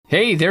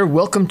Hey there,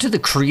 welcome to the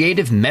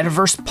Creative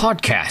Metaverse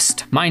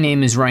Podcast. My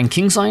name is Ryan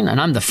Kingsline, and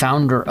I'm the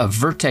founder of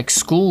Vertex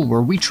School,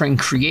 where we train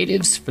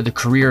creatives for the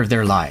career of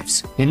their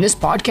lives. In this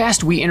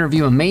podcast, we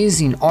interview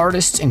amazing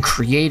artists and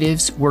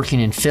creatives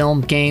working in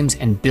film, games,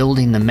 and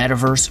building the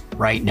metaverse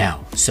right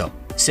now. So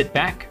sit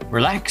back,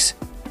 relax,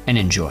 and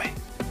enjoy.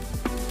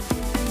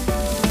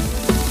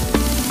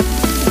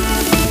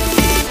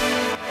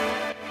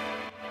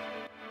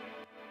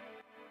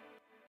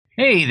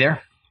 Hey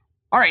there.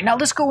 All right, now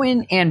let's go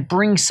in and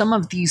bring some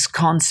of these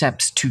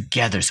concepts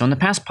together. So in the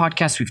past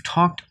podcast, we've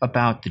talked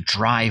about the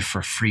drive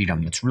for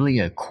freedom. That's really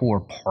a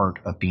core part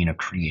of being a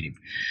creative.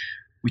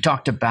 We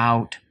talked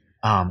about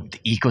the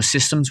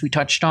ecosystems we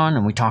touched on,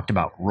 and we talked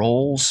about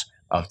roles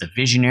of the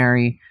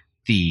visionary,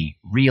 the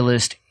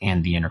realist,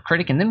 and the inner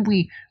critic. And then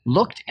we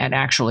looked at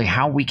actually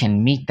how we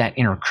can meet that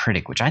inner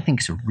critic, which I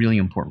think is a really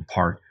important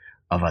part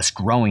of us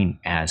growing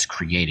as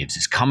creatives,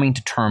 is coming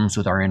to terms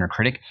with our inner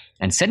critic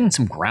and setting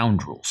some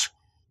ground rules.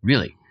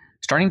 Really,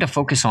 starting to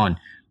focus on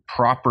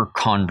proper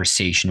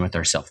conversation with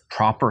ourselves,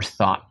 proper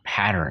thought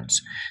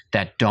patterns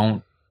that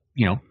don't,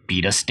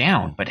 beat us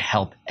down, but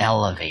help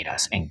elevate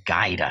us and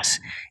guide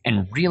us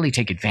and really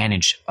take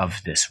advantage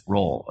of this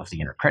role of the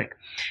inner critic.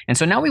 And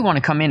so now we want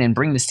to come in and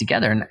bring this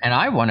together. And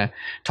I want to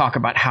talk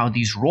about how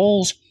these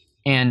roles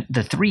and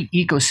the three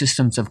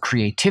ecosystems of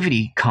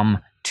creativity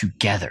come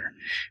together.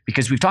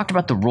 Because we've talked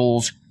about the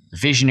roles, the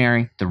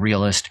visionary, the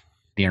realist,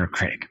 the inner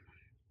critic,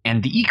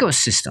 and the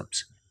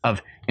ecosystems of,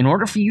 in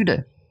order for you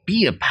to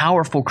be a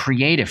powerful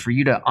creative, for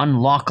you to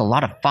unlock a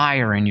lot of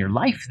fire in your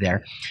life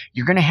there,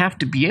 you're going to have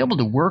to be able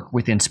to work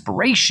with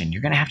inspiration.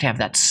 You're going to have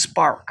that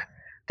spark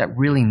that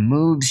really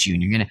moves you.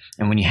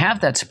 And when you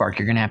have that spark,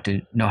 you're going to have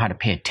to know how to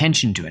pay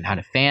attention to it, how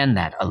to fan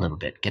that a little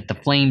bit, get the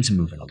flames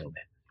moving a little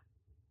bit.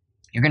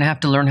 You're going to have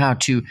to learn how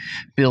to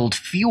build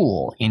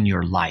fuel in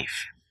your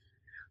life,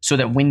 so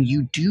that when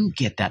you do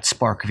get that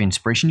spark of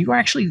inspiration, you are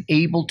actually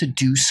able to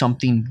do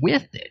something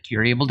with it.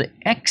 You're able to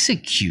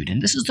execute.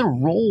 And this is the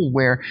role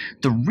where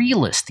the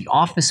realist, the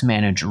office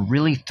manager,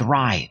 really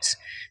thrives.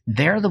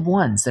 They're the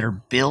ones that are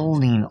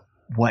building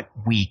what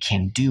we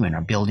can do and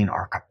are building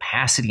our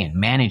capacity and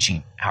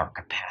managing our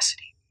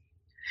capacity.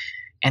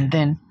 And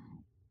then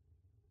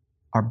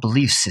our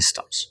belief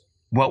systems,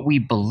 what we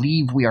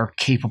believe we are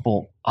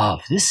capable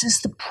of. This is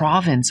the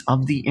province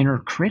of the inner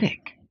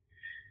critic.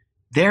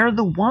 They're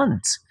the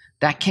ones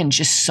that can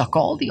just suck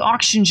all the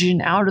oxygen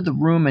out of the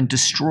room and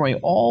destroy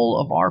all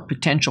of our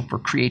potential for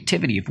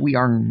creativity if we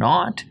are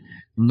not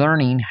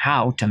learning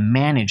how to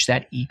manage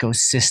that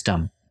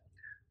ecosystem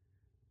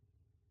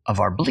of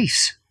our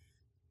beliefs.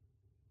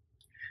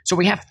 So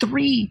we have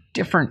three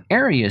different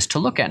areas to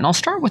look at, and I'll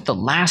start with the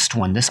last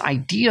one, this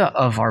idea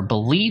of our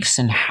beliefs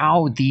and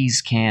how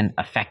these can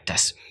affect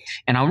us.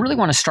 And I really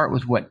want to start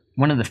with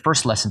one of the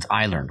first lessons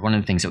I learned, one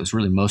of the things that was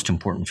really most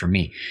important for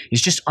me,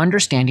 is just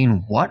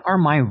understanding what are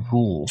my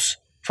rules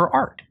for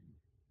art.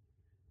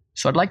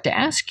 So I'd like to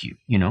ask you,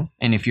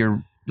 and if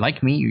you're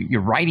like me,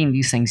 you're writing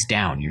these things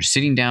down. You're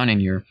sitting down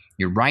and you're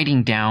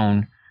writing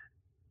down,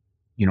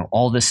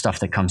 all this stuff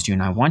that comes to you.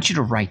 And I want you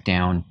to write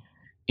down,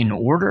 in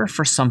order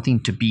for something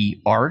to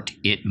be art,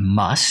 it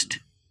must,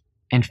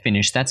 and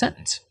finish that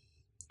sentence.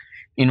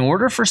 In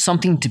order for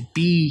something to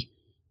be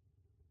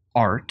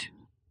art,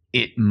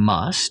 it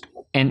must,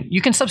 and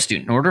you can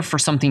substitute, in order for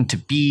something to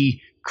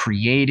be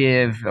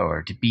creative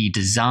or to be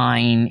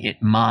design, it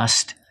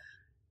must.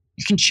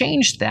 You can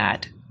change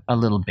that a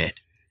little bit,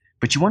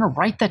 but you want to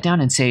write that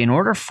down and say, in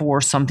order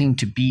for something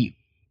to be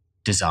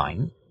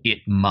design, it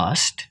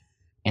must,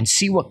 and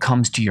see what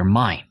comes to your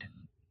mind.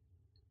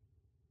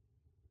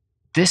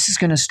 This is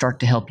going to start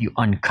to help you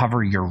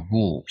uncover your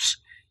rules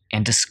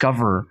and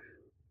discover,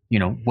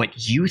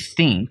 what you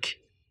think,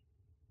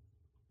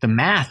 the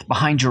math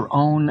behind your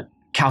own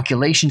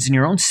calculations and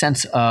your own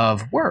sense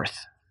of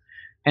worth.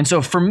 And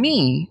so for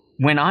me,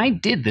 when I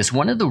did this,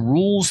 one of the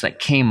rules that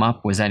came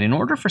up was that in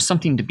order for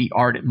something to be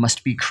art, it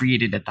must be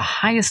created at the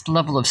highest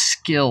level of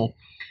skill,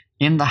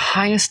 in the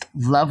highest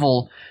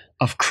level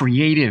of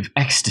creative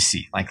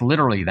ecstasy. Like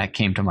literally that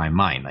came to my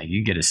mind. Like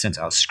you get a sense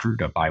how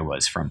screwed up I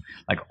was from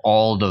like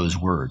all those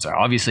words.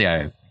 Obviously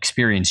I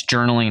experienced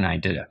journaling. I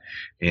did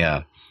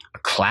a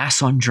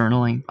class on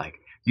journaling. Like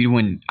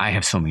when I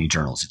have so many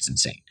journals, it's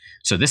insane.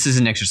 So this is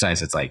an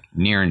exercise that's like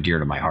near and dear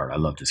to my heart. I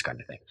love this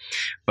kind of thing.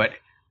 But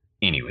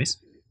anyways,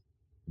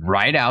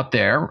 right out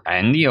there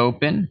in the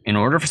open, in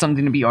order for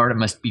something to be art, it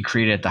must be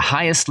created at the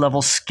highest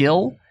level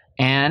skill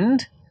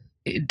and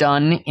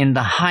done in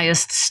the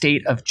highest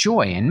state of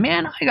joy. And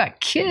man, I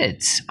got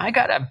kids. I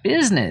got a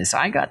business.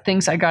 I got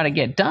things I got to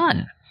get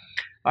done.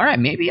 All right,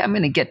 maybe I'm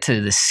going to get to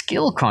the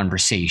skill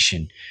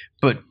conversation,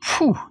 but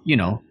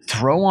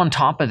throw on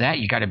top of that,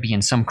 you got to be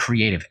in some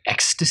creative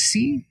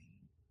ecstasy.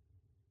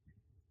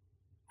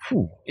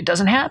 It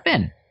doesn't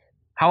happen.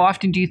 How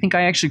often do you think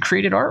I actually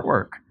created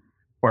artwork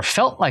or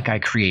felt like I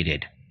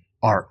created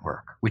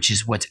artwork, which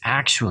is what's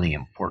actually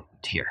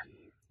important here?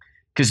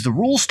 Because the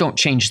rules don't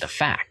change the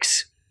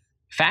facts.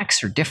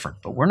 Facts are different,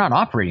 but we're not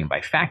operating by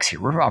facts here.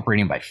 We're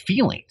operating by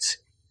feelings.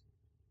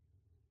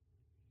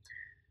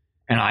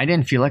 And I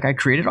didn't feel like I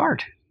created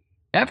art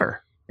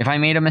ever. If I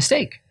made a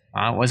mistake,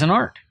 it wasn't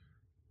art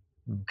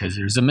because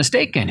there's a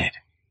mistake in it.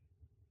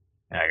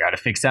 And I got to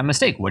fix that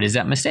mistake. What is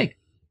that mistake?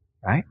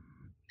 Right?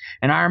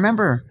 And I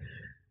remember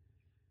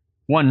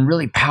one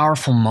really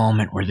powerful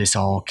moment where this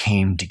all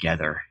came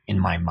together in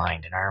my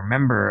mind. And I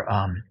remember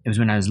it was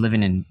when I was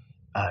living in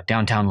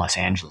downtown Los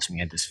Angeles. We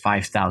had this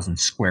 5,000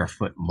 square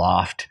foot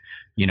loft,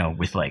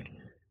 with like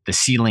the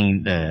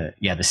ceiling.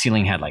 The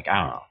ceiling had like, I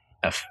don't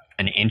know,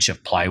 an inch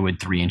of plywood,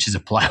 3 inches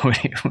of plywood.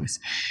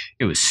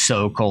 It was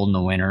so cold in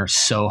the winter,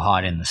 so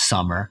hot in the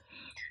summer.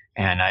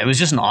 And it was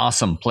just an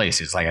awesome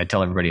place. It's like, I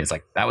tell everybody, it's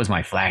like, that was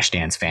my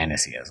Flashdance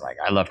fantasy. I was like,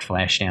 I loved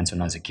Flashdance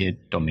when I was a kid.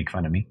 Don't make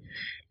fun of me.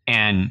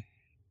 And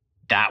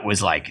that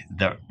was like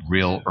the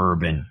real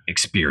urban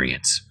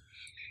experience.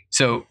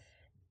 So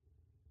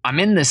I'm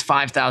in this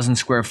 5,000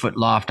 square foot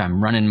loft.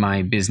 I'm running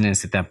my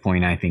business at that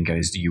point. I think I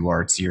was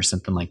UArtsy or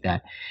something like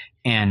that.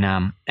 And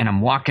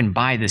I'm walking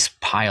by this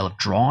pile of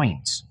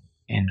drawings.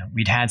 And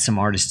we'd had some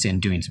artists in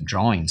doing some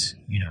drawings,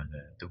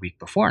 the week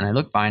before. And I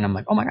looked by and I'm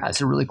like, oh my God, it's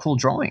a really cool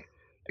drawing.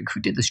 Like, who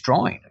did this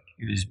drawing?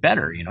 It was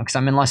better, because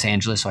I'm in Los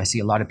Angeles, so I see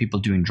a lot of people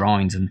doing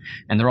drawings, and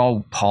they're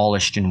all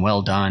polished and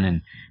well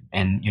done,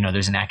 and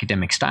there's an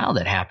academic style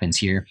that happens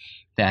here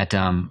that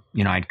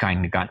I'd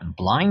kind of gotten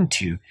blind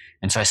to,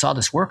 and so I saw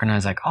this work and I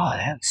was like, oh,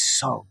 that's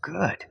so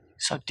good,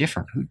 so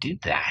different. Who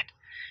did that?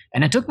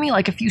 And it took me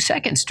like a few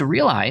seconds to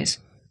realize,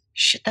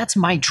 shit, that's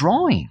my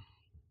drawing.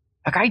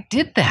 Like, I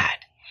did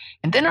that.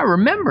 And then I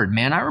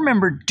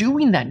remembered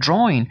doing that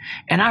drawing,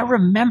 and I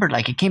remembered,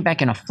 like, it came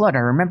back in a flood. I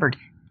remembered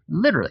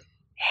literally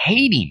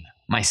hating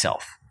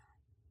myself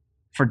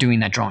for doing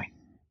that drawing.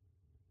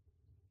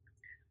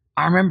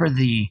 I remember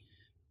the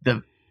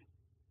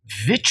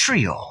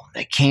vitriol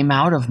that came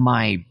out of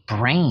my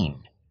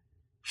brain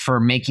for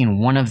making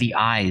one of the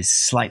eyes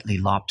slightly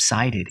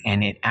lopsided,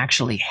 and it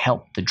actually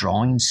helped the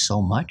drawing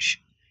so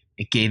much.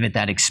 It gave it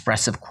that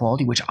expressive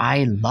quality, which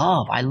I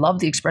love. I love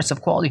the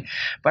expressive quality.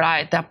 But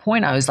at that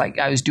point, I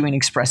was doing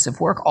expressive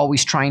work,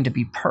 always trying to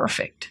be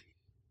perfect.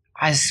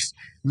 I was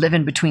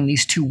living between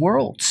these two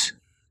worlds.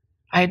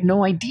 I had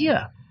no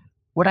idea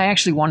what I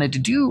actually wanted to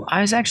do.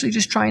 I was actually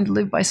just trying to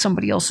live by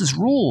somebody else's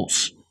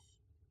rules.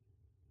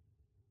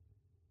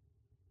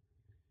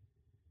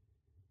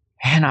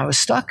 And I was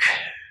stuck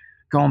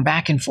going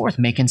back and forth,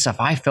 making stuff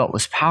I felt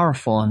was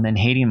powerful, and then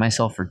hating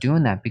myself for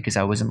doing that because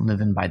I wasn't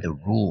living by the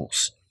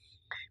rules,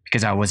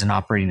 because I wasn't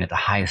operating at the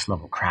highest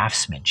level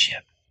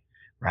craftsmanship,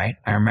 right?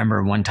 I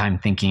remember one time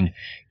thinking,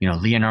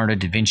 Leonardo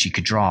da Vinci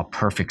could draw a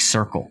perfect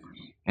circle,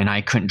 and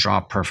I couldn't draw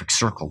a perfect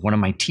circle. One of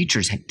my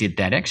teachers did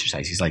that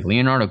exercise. He's like,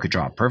 Leonardo could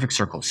draw a perfect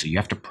circle, so you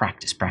have to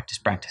practice, practice,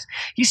 practice.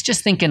 He's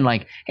just thinking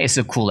like, hey, it's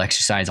a cool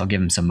exercise. I'll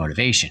give him some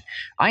motivation.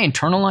 I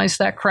internalized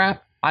that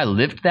crap. I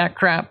lived that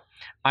crap.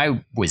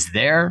 I was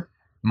there.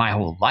 My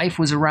whole life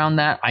was around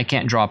that. I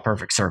can't draw a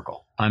perfect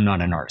circle. I'm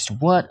not an artist.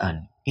 What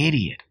an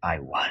idiot I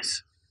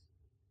was.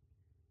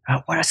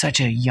 What such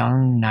a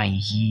young,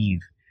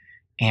 naive,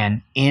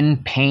 and in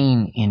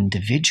pain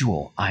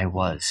individual I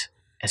was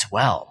as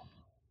well.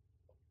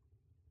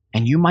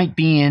 And you might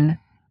be in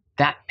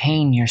that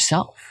pain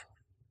yourself.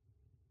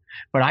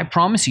 But I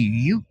promise you,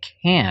 you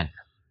can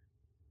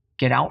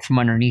get out from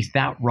underneath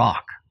that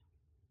rock.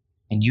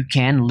 And you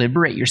can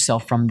liberate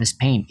yourself from this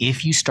pain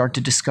if you start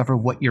to discover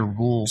what your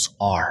rules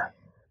are.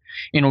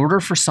 In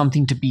order for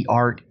something to be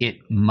art,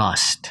 it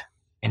must.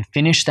 And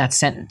finish that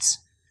sentence.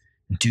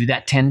 Do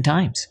that 10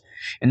 times.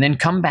 And then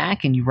come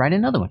back and you write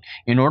another one.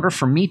 In order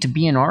for me to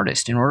be an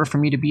artist, in order for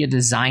me to be a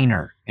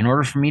designer, in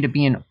order for me to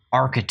be an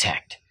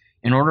architect,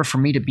 in order for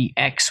me to be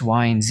X,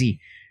 Y, and Z,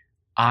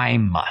 I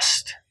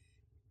must.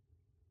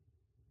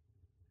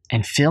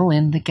 And fill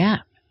in the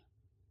gap.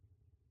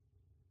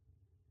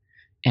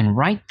 And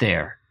right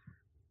there,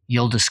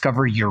 you'll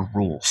discover your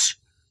rules.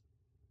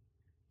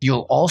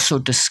 You'll also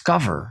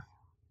discover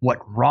what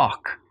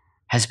rock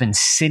has been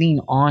sitting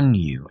on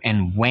you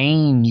and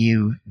weighing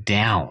you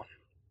down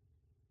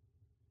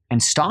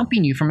and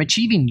stopping you from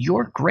achieving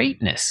your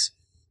greatness,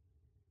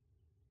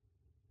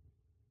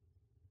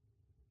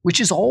 which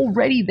is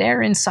already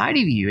there inside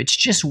of you. It's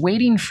just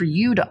waiting for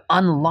you to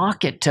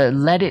unlock it, to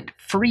let it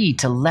free,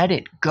 to let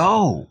it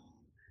go.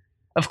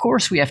 Of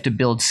course, we have to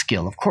build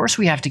skill. Of course,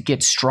 we have to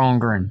get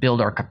stronger and build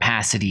our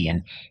capacity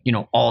and,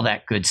 all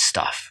that good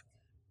stuff.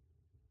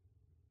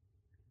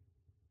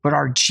 But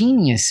our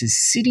genius is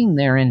sitting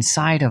there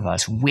inside of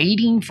us,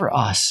 waiting for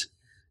us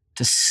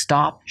to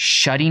stop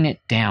shutting it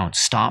down,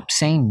 stop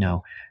saying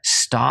no,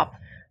 stop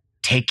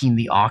taking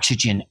the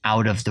oxygen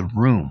out of the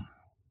room,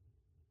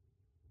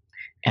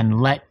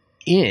 and let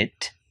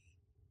it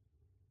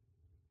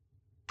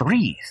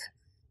breathe.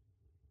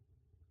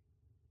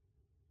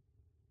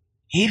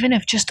 Even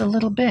if just a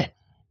little bit.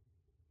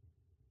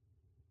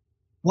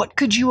 What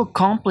could you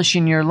accomplish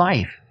in your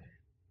life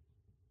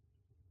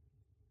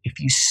if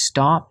you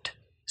stopped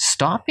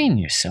stopping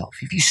yourself,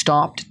 if you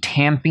stopped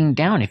tamping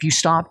down, if you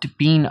stopped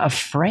being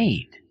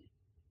afraid?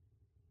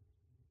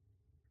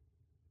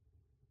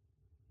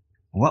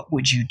 What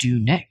would you do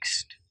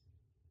next?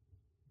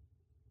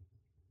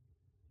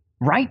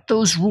 Write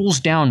those rules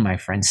down, my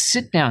friends.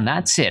 Sit down.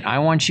 That's it. I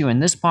want you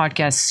in this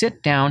podcast,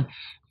 sit down,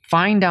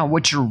 find out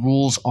what your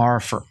rules are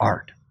for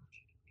art.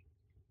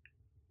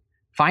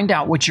 Find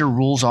out what your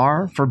rules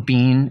are for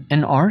being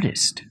an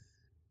artist.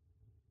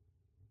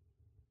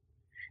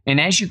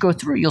 And as you go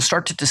through, you'll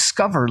start to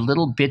discover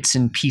little bits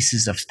and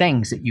pieces of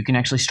things that you can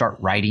actually start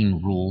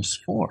writing rules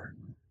for.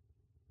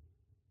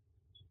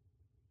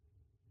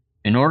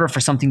 In order for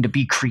something to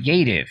be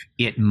creative,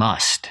 it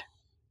must ...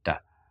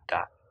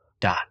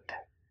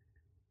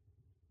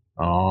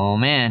 Oh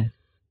man,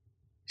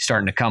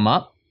 starting to come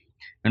up.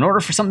 In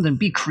order for something to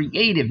be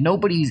creative,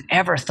 nobody's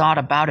ever thought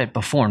about it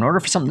before. In order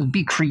for something to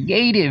be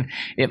creative,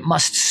 it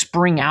must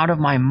spring out of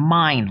my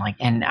mind,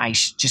 and I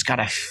just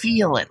gotta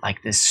feel it,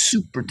 like this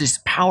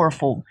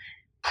powerful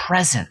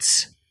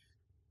presence.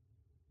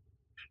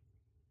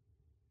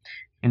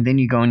 And then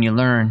you go and you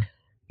learn,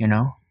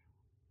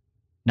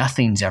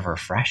 nothing's ever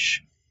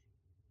fresh.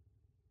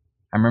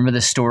 I remember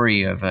the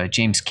story of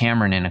James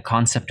Cameron and a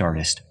concept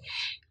artist.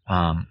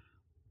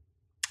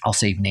 I'll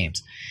save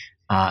names.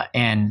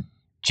 And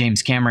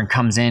James Cameron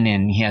comes in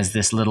and he has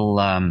this little,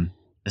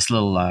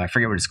 I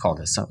forget what it's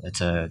called. It's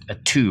a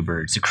tube,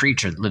 or it's a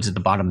creature that lives at the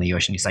bottom of the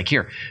ocean. He's like,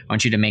 here, I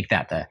want you to make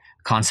that. The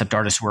concept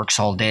artist works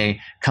all day,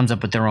 comes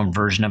up with their own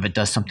version of it,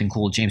 does something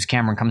cool. James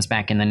Cameron comes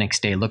back in the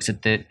next day, looks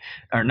at it,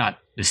 or not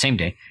the same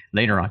day,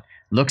 later on,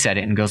 looks at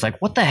it and goes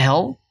like, what the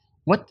hell?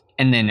 What?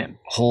 And then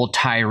whole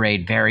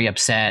tirade, very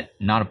upset,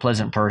 not a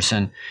pleasant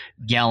person,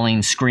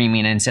 yelling,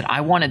 screaming, and said, I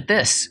wanted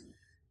this.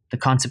 The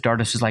concept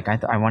artist was like,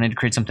 I wanted to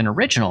create something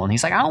original. And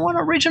he's like, I don't want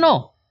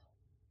original.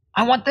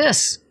 I want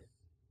this.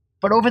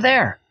 But over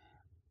there.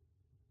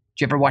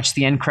 Did you ever watch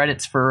the end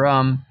credits for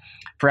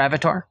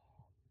Avatar?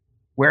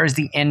 Where is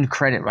the end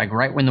credit? Like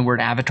right when the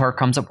word Avatar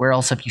comes up, where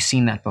else have you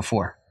seen that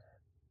before?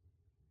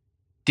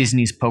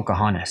 Disney's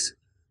Pocahontas.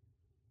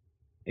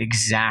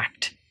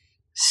 Exact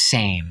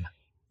same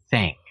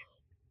thing.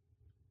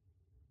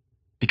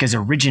 Because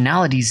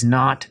originality is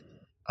not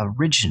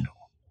original.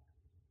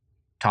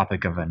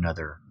 Topic of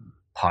another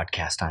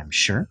podcast, I'm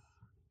sure,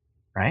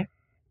 right?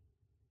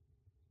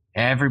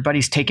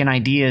 Everybody's taking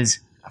ideas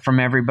from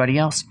everybody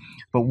else.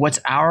 But what's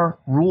our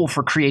rule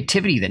for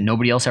creativity that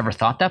nobody else ever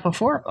thought that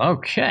before?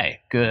 Okay,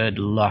 good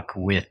luck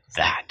with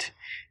that.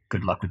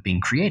 Good luck with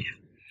being creative.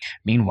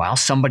 Meanwhile,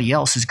 somebody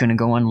else is going to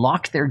go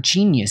unlock their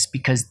genius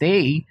because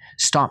they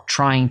stopped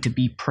trying to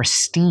be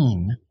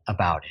pristine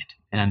about it.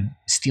 And I'm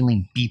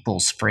stealing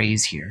Beeple's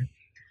phrase here.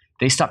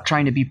 They stop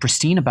trying to be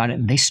pristine about it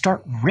and they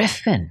start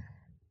riffing.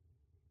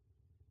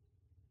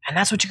 And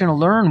that's what you're going to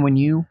learn when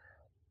you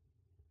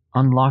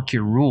unlock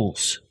your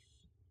rules.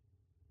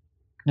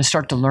 You're going to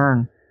start to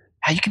learn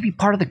how you can be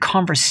part of the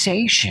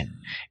conversation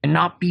and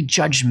not be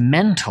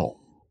judgmental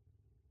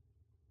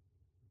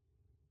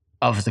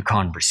of the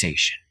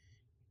conversation.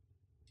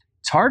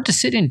 It's hard to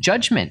sit in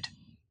judgment.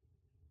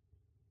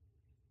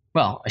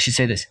 Well, I should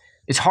say this.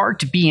 It's hard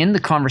to be in the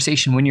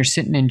conversation when you're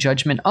sitting in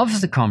judgment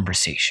of the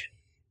conversation.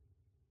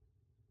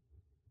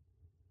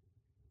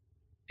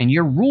 And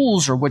your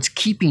rules are what's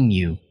keeping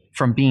you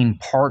from being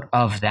part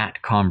of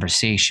that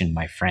conversation,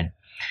 my friend.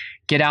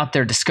 Get out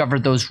there, discover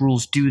those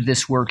rules, do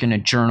this work in a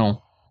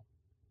journal.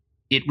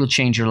 It will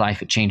change your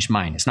life. It changed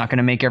mine. It's not going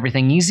to make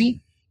everything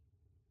easy.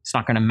 It's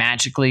not going to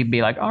magically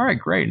be like, all right,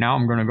 great. Now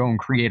I'm going to go and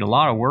create a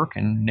lot of work.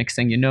 And next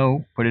thing you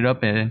know, put it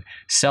up and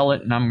sell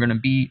it. And I'm going to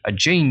be a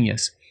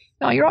genius.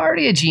 No, you're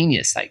already a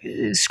genius. Like,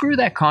 screw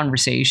that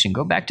conversation.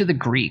 Go back to the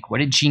Greek. What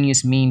did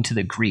genius mean to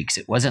the Greeks?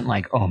 It wasn't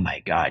like, oh my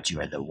God, you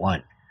are the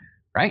one,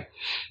 right?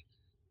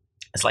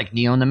 It's like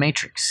Neo in the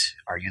Matrix.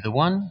 Are you the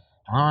one?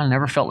 Oh, I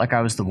never felt like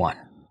I was the one.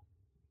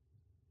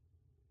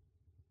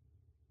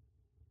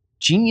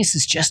 Genius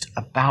is just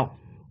about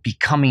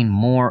becoming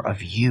more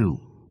of you.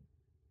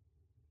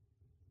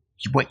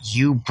 What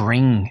you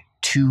bring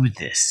to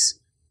this.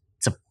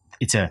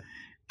 It's a,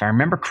 if I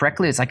remember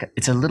correctly, it's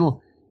a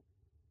little,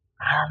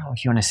 I don't know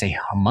if you want to say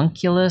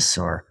homunculus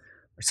or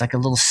it's like a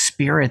little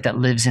spirit that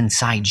lives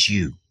inside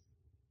you.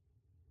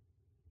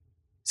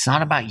 It's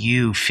not about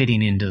you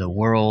fitting into the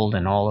world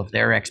and all of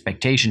their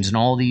expectations and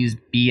all these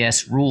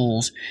BS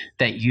rules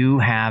that you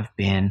have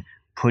been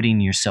putting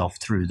yourself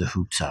through the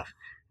hoops of.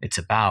 It's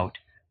about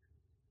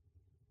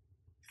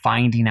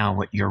finding out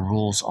what your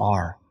rules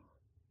are,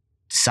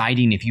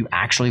 deciding if you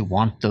actually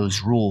want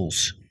those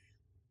rules,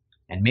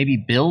 and maybe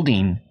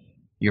building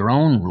your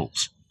own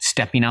rules,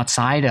 stepping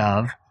outside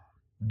of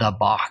the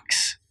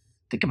box.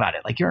 Think about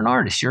it like you're an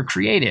artist, you're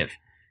creative.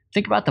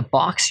 Think about the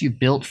box you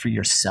built for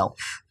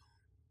yourself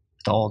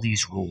with all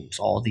these rules,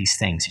 all these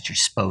things that you're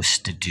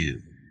supposed to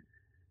do.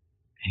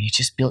 And you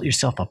just built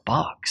yourself a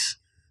box.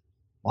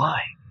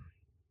 Why?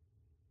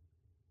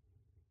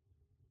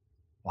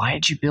 Why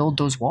did you build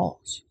those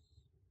walls?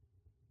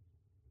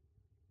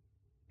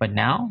 But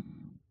now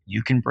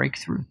you can break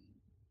through.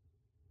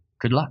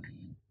 Good luck.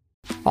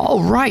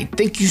 All right.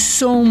 Thank you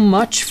so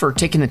much for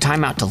taking the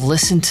time out to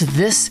listen to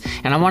this.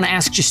 And I want to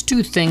ask just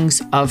two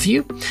things of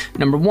you.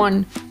 Number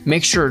one,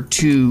 make sure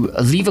to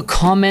leave a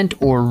comment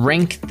or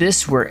rank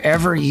this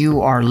wherever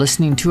you are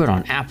listening to it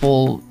on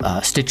Apple,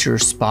 Stitcher,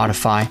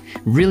 Spotify.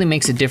 It really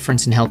makes a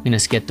difference in helping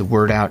us get the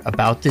word out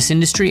about this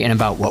industry and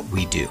about what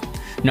we do.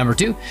 Number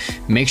two,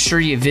 make sure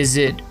you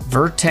visit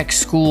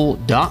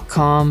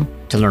vertexschool.com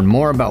to learn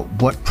more about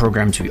what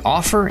programs we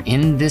offer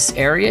in this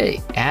area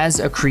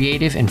as a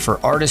creative and for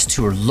artists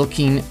who are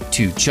looking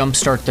to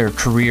jumpstart their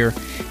career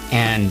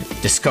and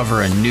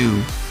discover a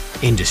new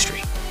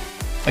industry.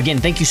 Again,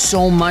 thank you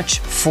so much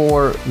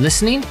for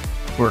listening.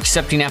 We're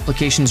accepting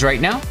applications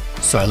right now,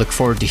 so I look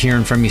forward to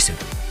hearing from you soon.